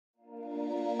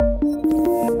So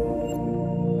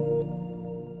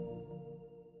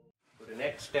the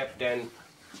next step then,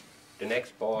 the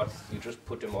next boards, you just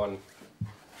put them on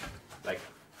like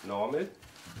normal.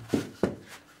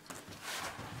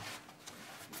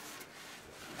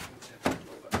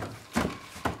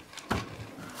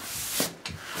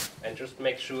 And just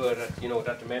make sure that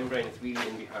that the membrane is really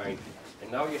in behind.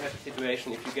 And now you have a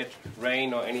situation, if you get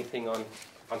rain or anything on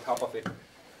top of it,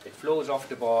 it flows off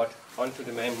the board onto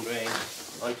the membrane,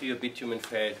 onto your bitumen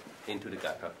fed, into the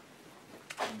gutter.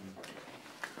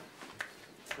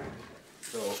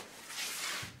 So,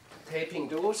 taping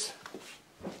those,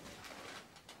 you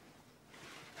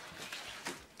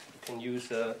can use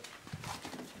the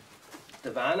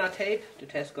Vana tape, the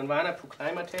Tesco Vana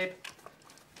Proclaimer tape.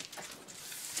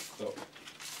 So,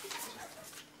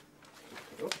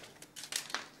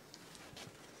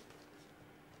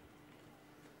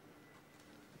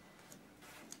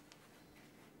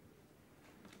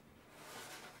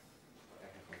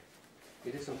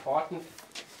 it is important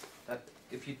that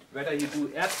whether you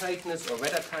do air tightness or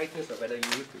weather tightness or whether you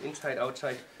do inside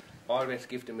outside, always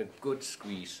give them a good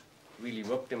squeeze. Really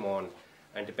rub them on.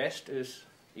 And the best is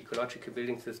ecological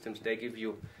building systems. They give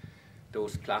you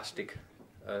those plastic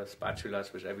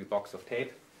spatulas with every box of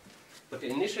tape. But the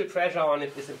initial pressure on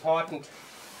it is important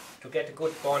to get a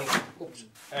good bond,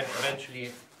 and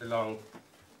eventually along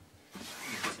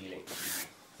the ceiling.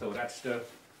 So that's the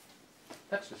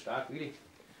start really.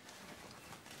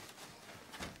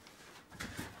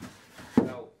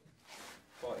 Now,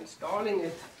 for installing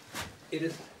it, it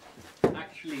is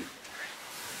actually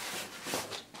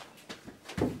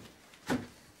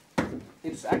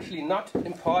not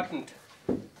important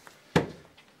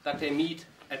that they meet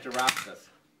at the rafters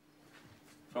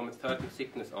from a certain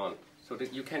thickness on. So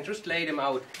that you can just lay them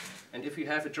out, and if you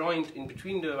have a joint in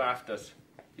between the rafters,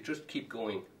 you just keep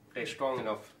going. They're strong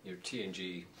enough. Your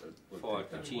TNG for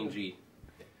the TNG.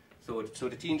 So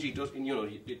the TNG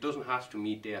it doesn't have to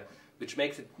meet there, which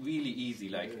makes it really easy.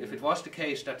 Like if it was the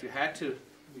case that you had to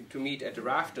meet at the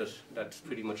rafters, that's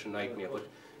pretty much a nightmare. But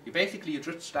you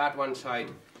just start one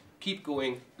side, keep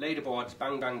going, lay the boards,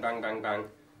 bang, bang, bang, bang, bang,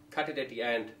 cut it at the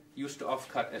end, use the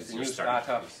offcut as the new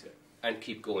starter, and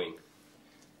keep going.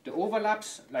 The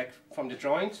overlaps, like from the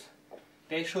joints,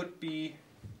 they should be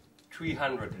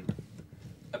 300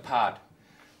 apart.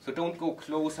 So don't go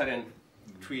closer than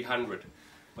 300.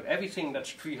 But everything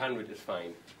that's 300 is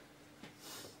fine.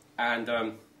 And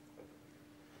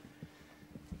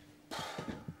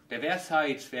there were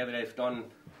sites where they've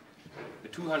done a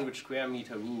 200 square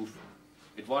meter roof.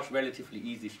 It was relatively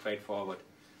easy, straightforward,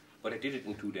 but I did it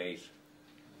in 2 days.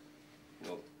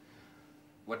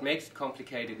 What makes it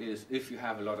complicated is if you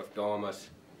have a lot of dormers,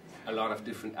 a lot of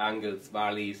different angles,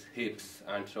 valleys, hips,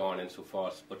 and so on and so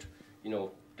forth. But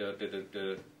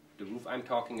the roof I'm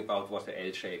talking about was an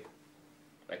L shape,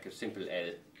 like a simple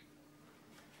L.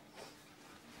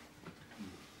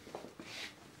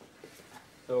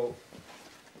 So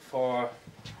for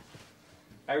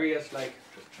areas like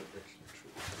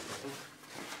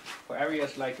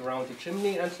around the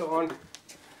chimney and so on,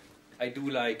 I do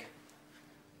like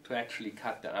to actually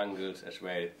cut the angles as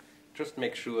well. Just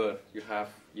make sure you have,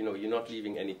 you're not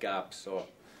leaving any gaps or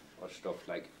stuff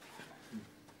like.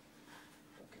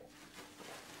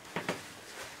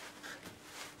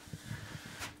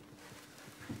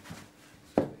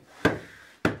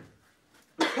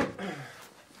 Let's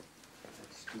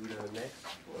do the next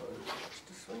one.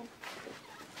 This one.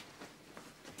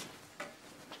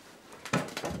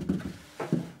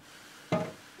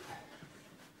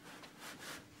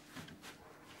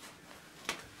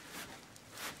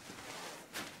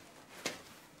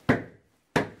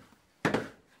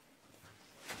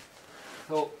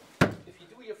 So, if you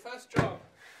do your first job,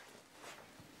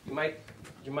 you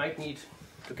might need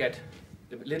to get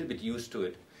a little bit used to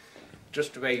it.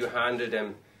 Just the way you handle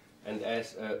them, and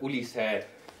as Uli said,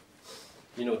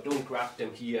 don't grab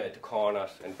them here at the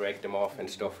corners and break them off and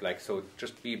stuff like so.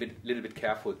 Just be a little bit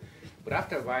careful. But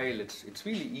after a while, it's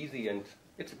really easy, and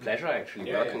it's a pleasure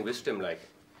actually working with them. Like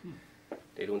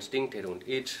they don't stink, they don't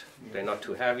itch, they're not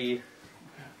too heavy.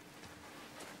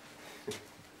 I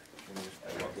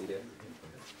walk in there.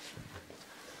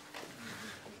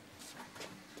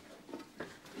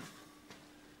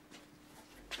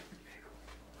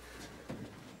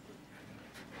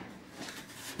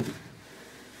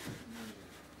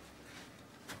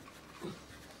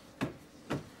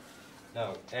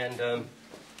 Now, and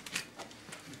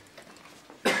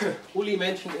Uli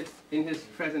mentioned it in his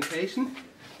presentation.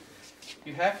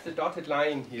 You have the dotted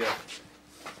line here,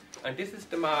 and this is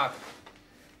the mark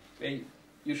where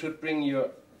you should bring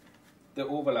the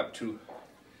overlap to.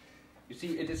 You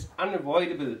see, it is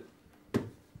unavoidable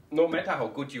no matter how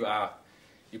good you are,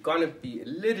 you're gonna be a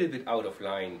little bit out of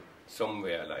line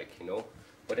somewhere, like, you know.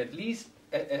 But at least,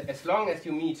 as long as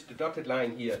you meet the dotted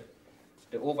line here,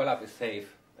 the overlap is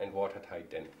safe and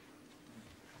watertight then.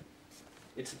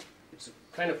 It's a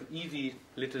kind of easy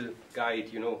little guide,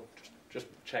 you know, just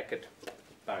check it,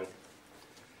 bang.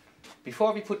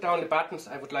 Before we put down the buttons,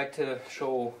 I would like to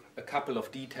show a couple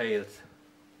of details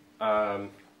on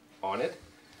it.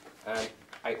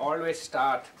 I always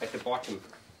start at the bottom.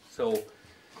 So,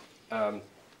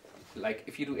 like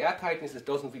if you do air tightness, it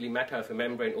doesn't really matter if a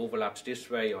membrane overlaps this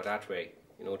way or that way.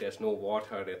 You know, there's no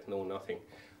water, there's no nothing.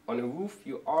 On a roof,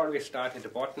 you always start at the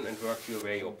bottom and work your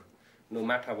way up, no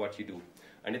matter what you do.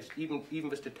 And it's even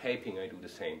with the taping, I do the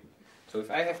same. So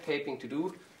if I have taping to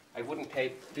do, I wouldn't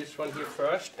tape this one here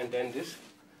first and then this,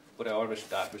 but I always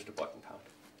start with the bottom part.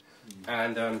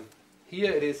 And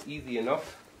here it is easy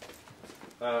enough.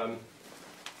 You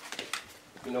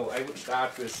know, I would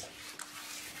start with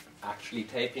actually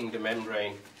taping the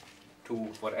membrane to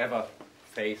whatever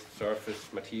face,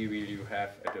 surface, material you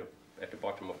have at the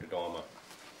bottom of the dormer.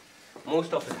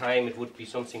 Most of the time it would be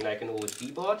something like an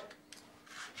OSB board.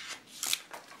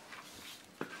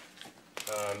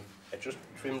 I just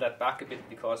trim that back a bit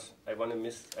because I want to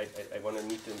meet the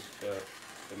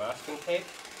masking tape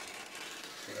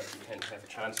so that we can have a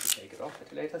chance to take it off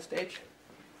at a later stage.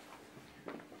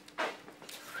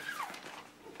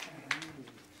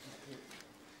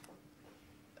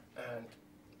 And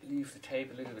leave the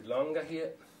tape a little bit longer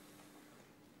here.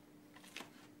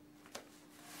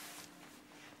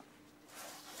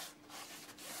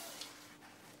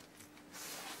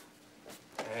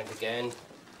 And again,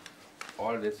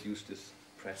 always use this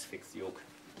press fix yoke.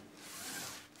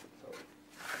 So,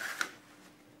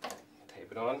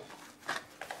 tape it on.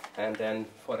 And then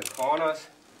for the corners,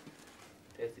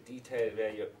 there's the detail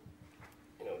where you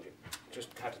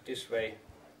just cut it this way,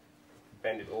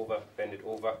 bend it over,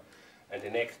 and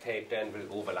the next tape then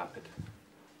will overlap it.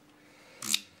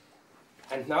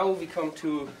 And now we come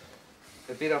to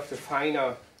a bit of the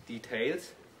finer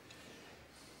details.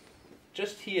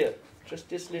 Just here, just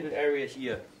this little area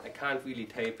here, I can't really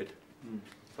tape it.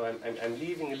 So I'm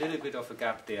leaving a little bit of a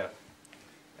gap there.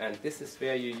 And this is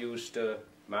where you use the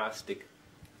mastic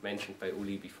mentioned by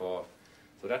Uli before.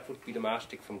 So that would be the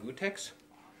mastic from Gutex.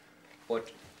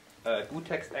 But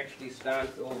Gutex actually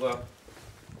stands over,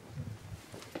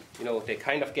 you know, they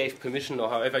kind of gave permission, or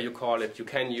however you call it, you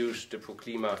can use the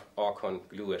Proclima Orcon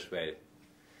glue as well.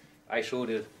 I show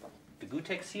the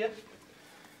Gutex here,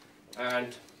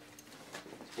 and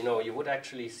you know, you would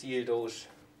actually seal those.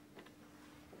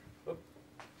 You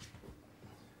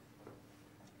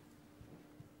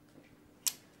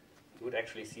would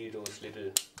actually seal those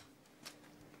little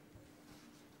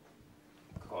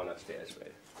corners there as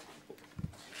well.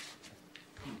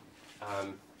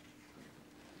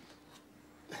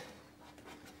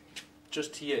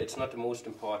 Just here, it's not the most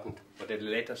important, but at a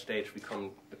later stage we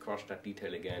come across that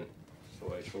detail again,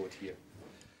 so I show it here.